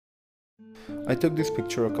I took this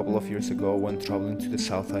picture a couple of years ago when traveling to the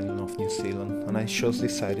South Island of New Zealand, and I just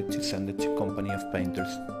decided to send it to Company of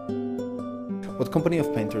Painters. What Company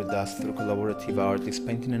of Painters does through collaborative art is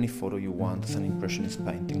painting any photo you want as an impressionist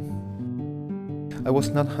painting. I was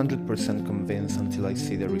not 100% convinced until I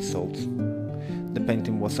see the results. The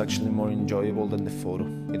painting was actually more enjoyable than the photo.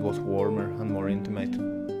 It was warmer and more intimate.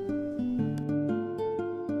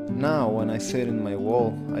 Now, when I see it in my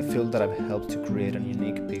wall, I feel that I've helped to create a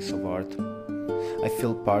unique piece of art. I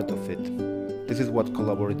feel part of it. This is what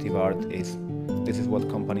collaborative art is. This is what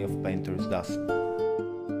Company of Painters does.